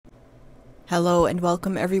Hello and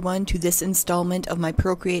welcome everyone to this installment of my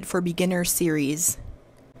Procreate for Beginners series.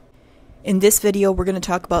 In this video we're going to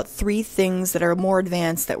talk about 3 things that are more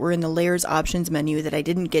advanced that were in the Layers options menu that I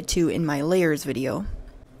didn't get to in my Layers video,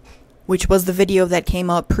 which was the video that came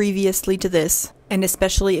out previously to this, and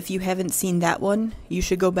especially if you haven't seen that one, you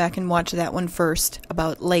should go back and watch that one first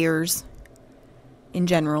about layers in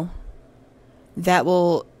general. That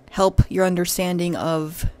will help your understanding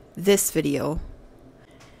of this video.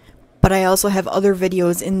 But I also have other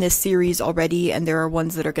videos in this series already, and there are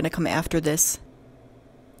ones that are going to come after this.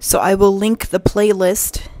 So I will link the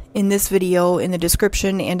playlist in this video in the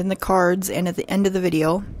description and in the cards and at the end of the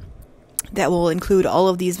video. That will include all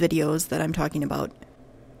of these videos that I'm talking about.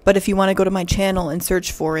 But if you want to go to my channel and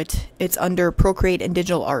search for it, it's under Procreate and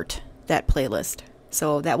Digital Art, that playlist.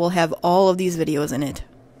 So that will have all of these videos in it.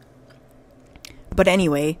 But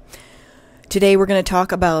anyway, today we're going to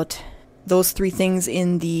talk about those 3 things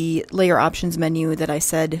in the layer options menu that I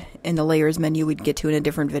said in the layers menu we'd get to in a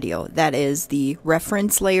different video. That is the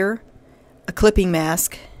reference layer, a clipping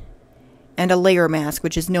mask, and a layer mask,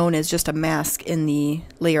 which is known as just a mask in the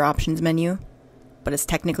layer options menu, but it's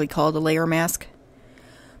technically called a layer mask.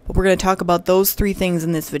 But we're going to talk about those 3 things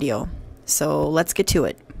in this video. So let's get to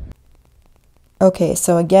it. Okay,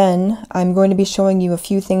 so again, I'm going to be showing you a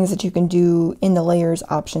few things that you can do in the layers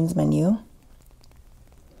options menu.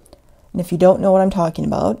 And if you don't know what I'm talking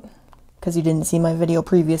about, because you didn't see my video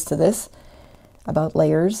previous to this about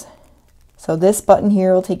layers, so this button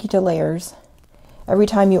here will take you to layers. Every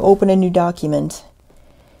time you open a new document,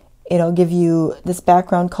 it'll give you this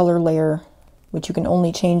background color layer, which you can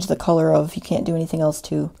only change the color of, you can't do anything else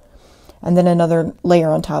to. And then another layer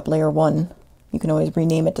on top, layer 1. You can always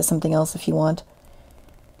rename it to something else if you want.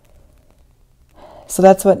 So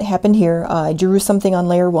that's what happened here. I drew something on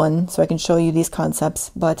layer 1 so I can show you these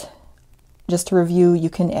concepts, but just to review, you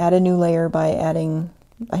can add a new layer by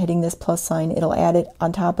hitting this plus sign. It'll add it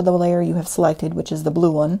on top of the layer you have selected, which is the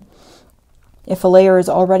blue one. If a layer is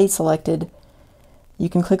already selected, you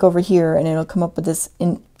can click over here and it'll come up with this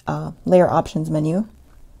layer options menu.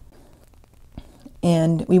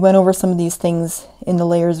 And we went over some of these things in the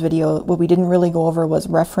layers video. What we didn't really go over was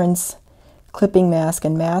reference, clipping mask,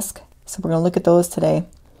 and mask. So we're going to look at those today.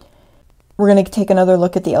 We're going to take another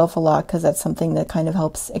look at the alpha lock because that's something that kind of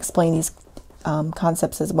helps explain these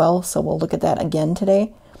concepts as well, so we'll look at that again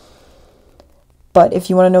today. But if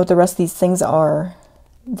you want to know what the rest of these things are,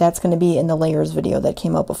 that's going to be in the layers video that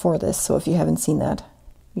came out before this, so if you haven't seen that,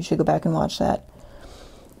 you should go back and watch that.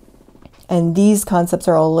 And these concepts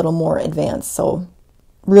are all a little more advanced, so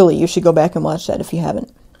really you should go back and watch that if you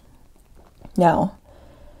haven't. Now,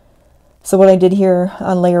 so what I did here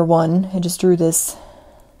on layer 1, I just drew this,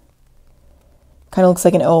 kind of looks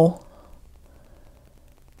like an O,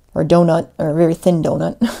 or a donut, or a very thin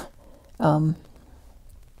donut. But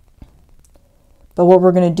what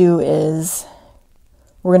we're going to do is,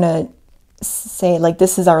 we're going to say, like,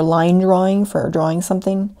 this is our line drawing for drawing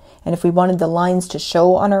something. And if we wanted the lines to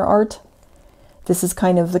show on our art, this is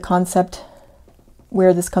kind of the concept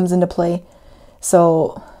where this comes into play.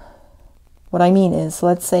 So what I mean is,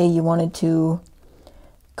 let's say you wanted to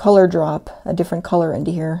color drop a different color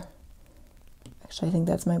into here. Actually, I think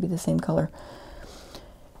that might be the same color.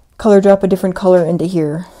 Color drop a different color into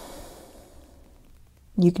here.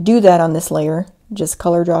 You could do that on this layer. Just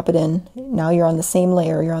color drop it in. Now you're on the same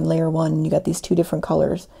layer. You're on layer 1 and you got these 2 different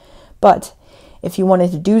colors. But if you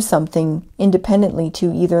wanted to do something independently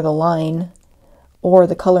to either the line or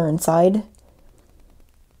the color inside,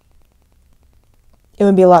 it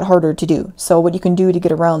would be a lot harder to do. So what you can do to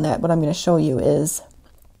get around that, what I'm going to show you is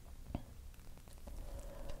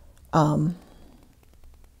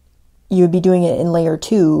you would be doing it in layer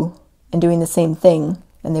 2 and doing the same thing,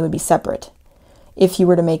 and they would be separate if you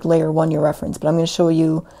were to make layer 1 your reference. But I'm going to show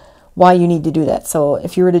you why you need to do that. So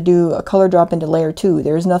if you were to do a color drop into layer 2,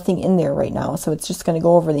 there's nothing in there right now, so it's just going to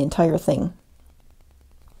go over the entire thing.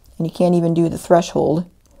 And you can't even do the threshold.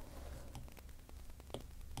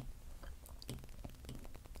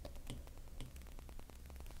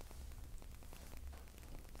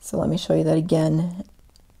 So let me show you that again.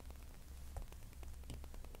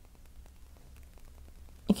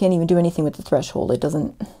 You can't even do anything with the threshold. It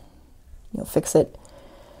doesn't, fix it.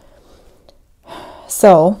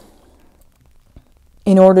 So,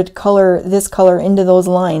 in order to color this color into those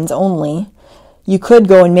lines only, you could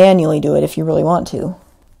go and manually do it if you really want to.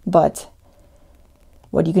 But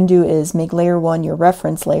what you can do is make layer 1 your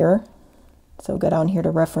reference layer. So go down here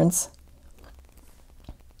to reference.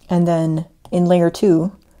 And then in layer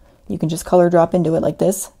 2, you can just color drop into it like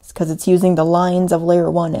this, because it's using the lines of layer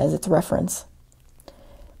 1 as its reference.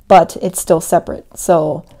 But it's still separate.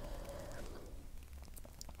 So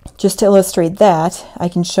just to illustrate that, I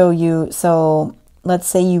can show you, so let's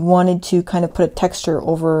say you wanted to kind of put a texture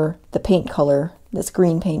over the paint color, this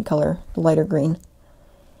green paint color, the lighter green,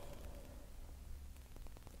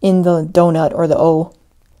 in the donut or the O,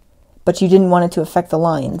 but you didn't want it to affect the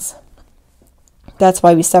lines. That's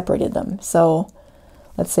why we separated them. So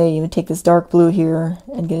let's say you would take this dark blue here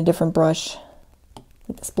and get a different brush,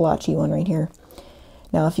 like this blotchy one right here.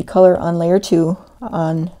 Now if you color on layer 2,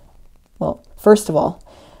 well, first of all,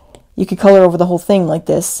 you could color over the whole thing like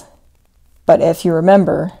this, but if you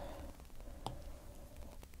remember,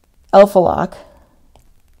 Alpha Lock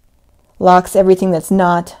locks everything that's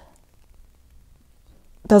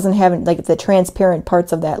doesn't have, like the transparent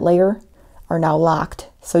parts of that layer are now locked,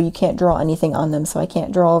 so you can't draw anything on them. So I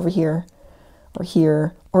can't draw over here,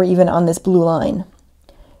 or even on this blue line.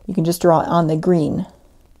 You can just draw on the green,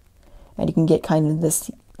 and you can get kind of this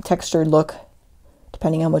textured look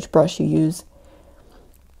depending on which brush you use.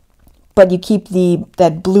 But you keep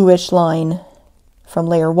that bluish line from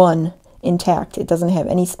layer 1 intact. It doesn't have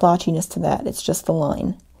any splotchiness to that. It's just the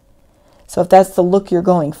line. So if that's the look you're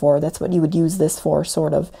going for, that's what you would use this for,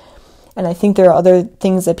 sort of. And I think there are other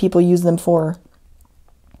things that people use them for,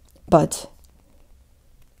 but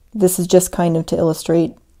this is just kind of to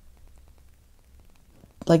illustrate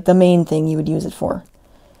like the main thing you would use it for.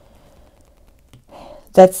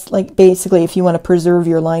 That's like basically if you want to preserve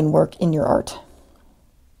your line work in your art.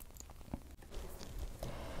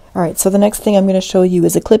 Alright, so the next thing I'm going to show you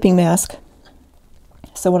is a clipping mask.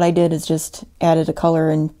 So what I did is just added a color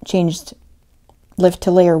and changed lift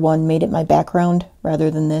to layer 1, made it my background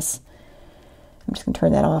rather than this. I'm just going to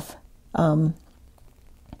turn that off.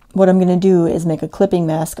 What I'm going to do is make a clipping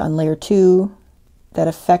mask on layer 2 that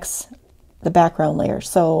affects the background layer.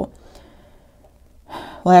 So,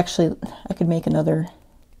 well actually, I could make another,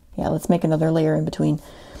 let's make another layer in between.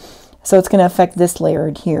 So it's going to affect this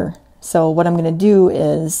layer here. So what I'm going to do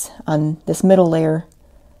is, on this middle layer,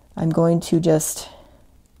 I'm going to just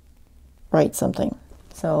write something.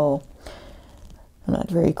 So I'm not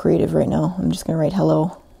very creative right now. I'm just going to write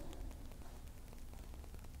hello.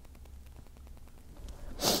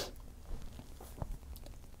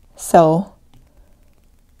 So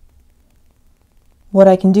what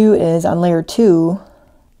I can do is on layer 2,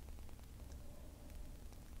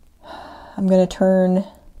 I'm going to turn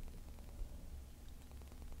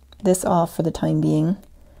this off for the time being.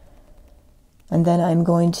 And then I'm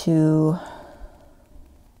going to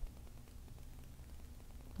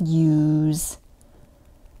use,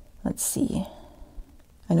 let's see,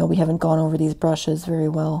 I know we haven't gone over these brushes very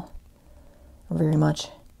well, or very much.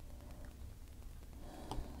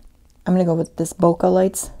 I'm going to go with this bokeh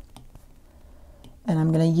lights, and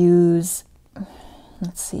I'm going to use,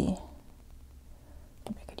 let's see,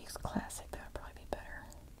 maybe I could use classic, that would probably be better.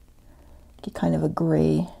 Get kind of a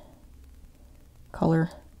gray color.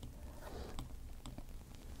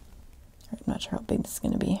 I'm not sure how big this is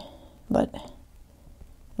going to be, but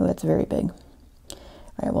oh, that's very big. All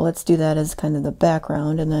right, well, let's do that as kind of the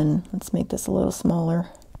background, and then let's make this a little smaller,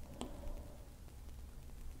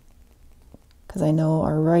 because I know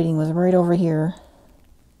our writing was right over here.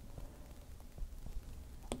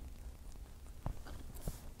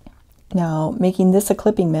 Now, making this a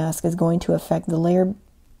clipping mask is going to affect the layer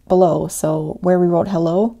below. So where we wrote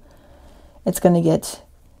hello, it's going to get,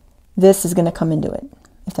 this is going to come into it,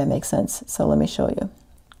 if that makes sense. So let me show you.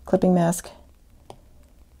 Clipping mask.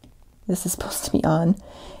 This is supposed to be on.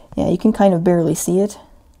 Yeah, you can kind of barely see it.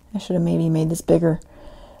 I should have maybe made this bigger.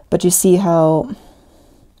 But you see how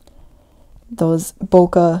those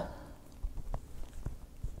bokeh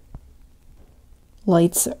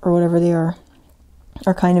lights, or whatever they are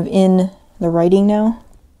kind of in the writing now.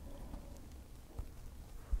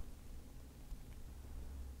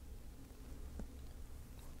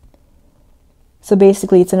 So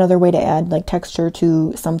basically it's another way to add like texture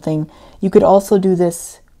to something. You could also do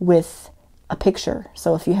this with a picture.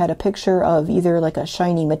 So if you had a picture of either like a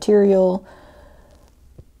shiny material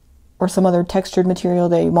or some other textured material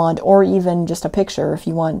that you want, or even just a picture, if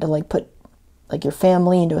you want to like put like your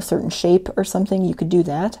family into a certain shape or something, you could do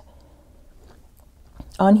that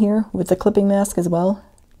on here with the clipping mask as well.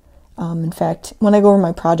 In fact, when I go over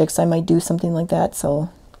my projects, I might do something like that, so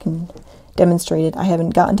I can demonstrate it. I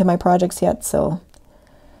haven't gotten to my projects yet,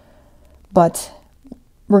 but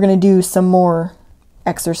we're going to do some more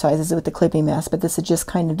exercises with the clipping mask, but this is just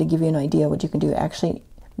kind of to give you an idea what you can do. Actually,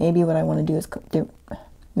 maybe what I want to do is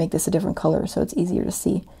make this a different color so it's easier to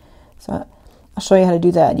see. So I'll show you how to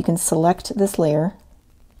do that. You can select this layer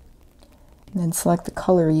and then select the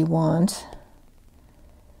color you want.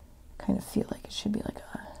 Kind of feel like it should be like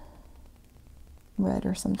a red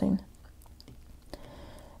or something.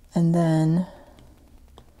 and then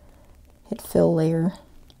hit fill layer.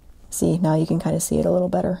 See, now you can kind of see it a little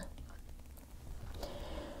better.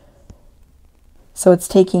 So it's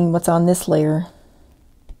taking what's on this layer,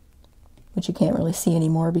 which you can't really see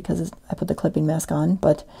anymore because I put the clipping mask on,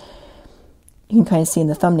 but you can kind of see in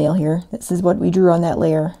the thumbnail here, this is what we drew on that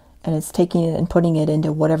layer, and it's taking it and putting it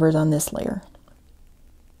into whatever's on this layer.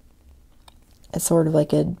 It's sort of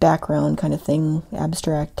like a background kind of thing,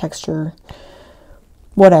 abstract, texture,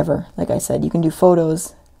 whatever. Like I said, you can do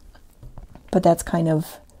photos, but that's kind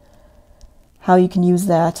of how you can use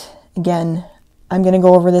that. Again, I'm going to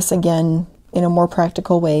go over this again in a more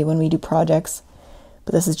practical way when we do projects,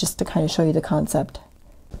 but this is just to kind of show you the concept.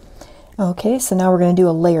 Okay, so now we're going to do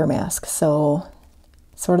a layer mask. So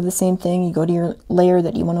sort of the same thing. You go to your layer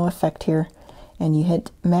that you want to affect here, and you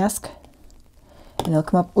hit mask, and it'll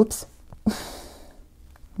come up. Oops.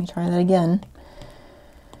 Let me try that again.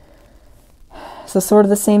 So sort of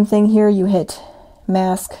the same thing here. You hit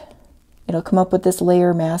mask. It'll come up with this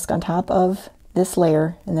layer mask on top of this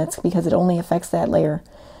layer, and that's because it only affects that layer.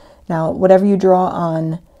 Now, whatever you draw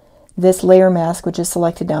on this layer mask, which is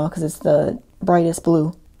selected now because it's the brightest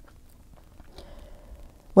blue,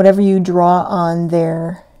 whatever you draw on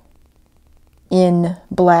there in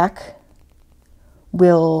black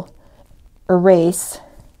will erase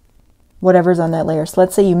whatever's on that layer. So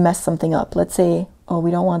let's say you mess something up. Let's say, oh,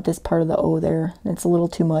 we don't want this part of the O there. It's a little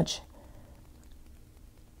too much.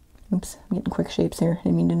 Oops, I'm getting quick shapes here. I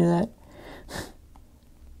didn't mean to do that.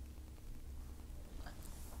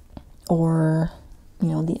 Or, you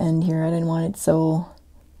know, the end here, I didn't want it so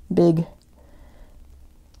big.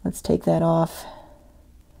 Let's take that off.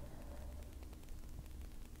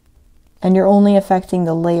 And you're only affecting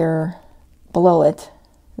the layer below it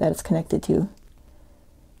that it's connected to.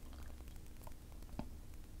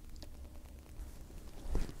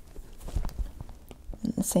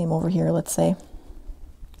 And the same over here, let's say.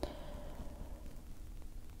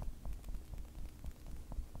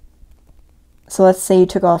 So let's say you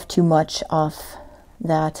took off too much off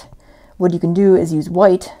that. What you can do is use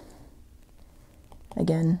white.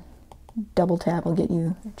 Again, double tap will get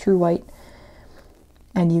you true white.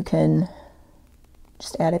 And you can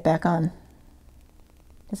just add it back on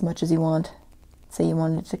as much as you want. Say you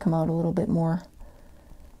want it to come out a little bit more.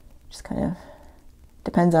 Just kind of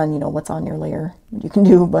depends on, you know, what's on your layer, what you can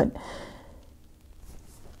do, but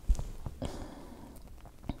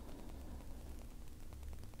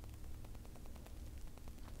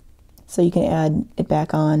so you can add it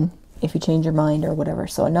back on if you change your mind or whatever.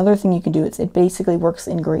 So another thing you can do is it basically works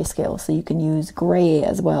in grayscale. So you can use gray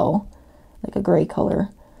as well, like a gray color.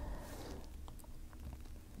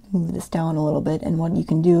 Move this down a little bit, and what you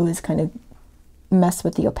can do is kind of mess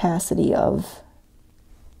with the opacity of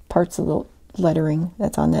parts of the lettering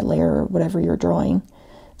that's on that layer or whatever you're drawing.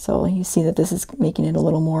 So you see that this is making it a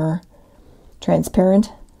little more transparent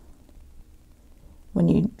when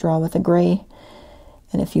you draw with a gray.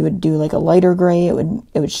 And if you would do like a lighter gray, it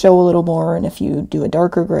would show a little more, and if you do a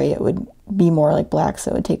darker gray, it would be more like black,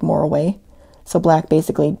 so it would take more away. So black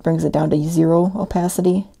basically brings it down to 0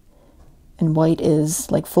 opacity, and white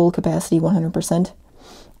is like full capacity, 100%.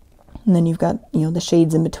 And then you've got, you know, the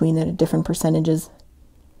shades in between that are different percentages.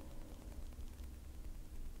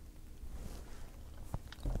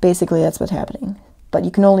 Basically, that's what's happening. But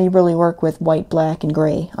you can only really work with white, black, and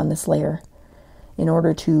gray on this layer in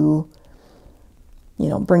order to, you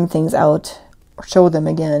know, bring things out or show them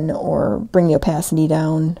again, or bring the opacity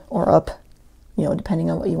down or up, you know, depending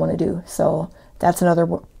on what you want to do. So that's another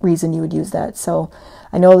reason you would use that. So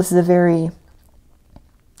I know this is a very,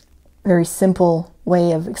 very simple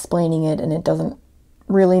way of explaining it, and it doesn't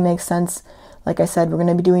really make sense. Like I said, we're going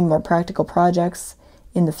to be doing more practical projects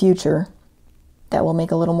in the future that will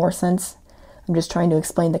make a little more sense. I'm just trying to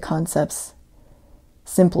explain the concepts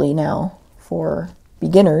simply now for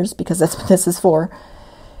beginners, because that's what this is for.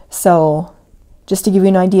 So just to give you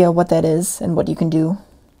an idea of what that is and what you can do.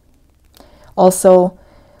 Also,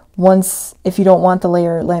 once, if you don't want the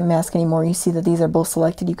layer lamp mask anymore, you see that these are both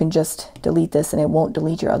selected, you can just delete this and it won't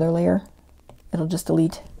delete your other layer. It'll just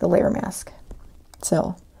delete the layer mask.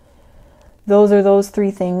 So those are those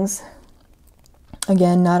 3 things.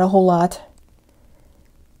 Again, not a whole lot,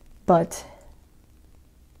 but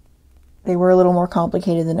they were a little more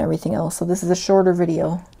complicated than everything else. So this is a shorter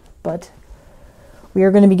video, but we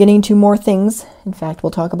are going to be getting to more things. In fact,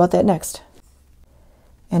 we'll talk about that next.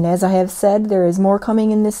 And as I have said, there is more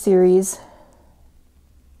coming in this series,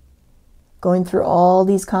 going through all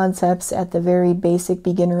these concepts at the very basic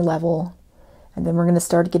beginner level. And then we're going to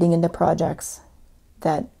start getting into projects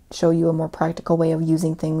that show you a more practical way of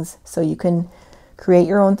using things so you can create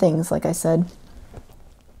your own things, like I said.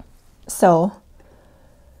 So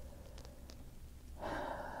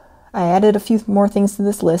I added a few more things to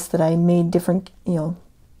this list that I made different,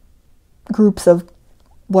 groups of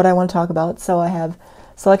what I want to talk about. So I have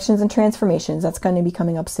selections and transformations. That's going to be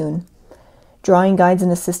coming up soon. Drawing guides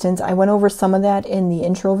and assistance. I went over some of that in the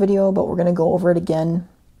intro video, but we're going to go over it again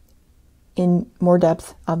in more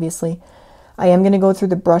depth, obviously. I am going to go through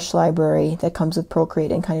the brush library that comes with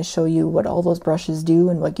Procreate and kind of show you what all those brushes do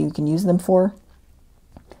and what you can use them for.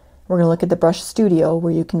 We're going to look at the brush studio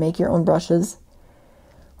where you can make your own brushes.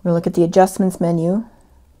 We're going to look at the adjustments menu.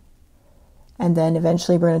 And then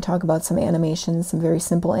eventually we're going to talk about some animations, some very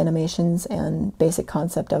simple animations and basic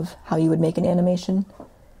concept of how you would make an animation.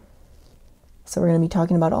 So we're going to be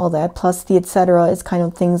talking about all that. Plus the etc. is kind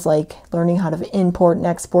of things like learning how to import and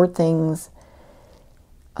export things,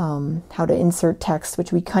 how to insert text,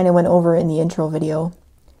 which we kind of went over in the intro video.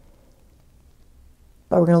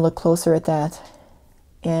 But we're going to look closer at that.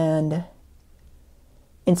 And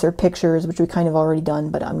insert pictures, which we kind of already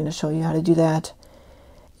done, but I'm going to show you how to do that.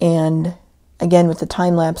 And again, with the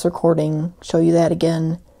time-lapse recording, show you that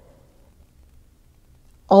again.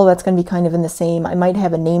 All that's going to be kind of in the same. I might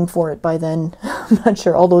have a name for it by then. I'm not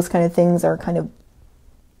sure. All those kind of things are kind of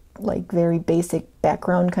like very basic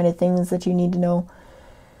background kind of things that you need to know.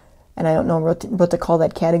 And I don't know what to call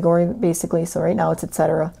that category, basically. So right now it's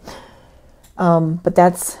etc. But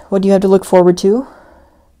that's what you have to look forward to.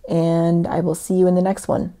 And I will see you in the next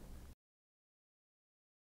one.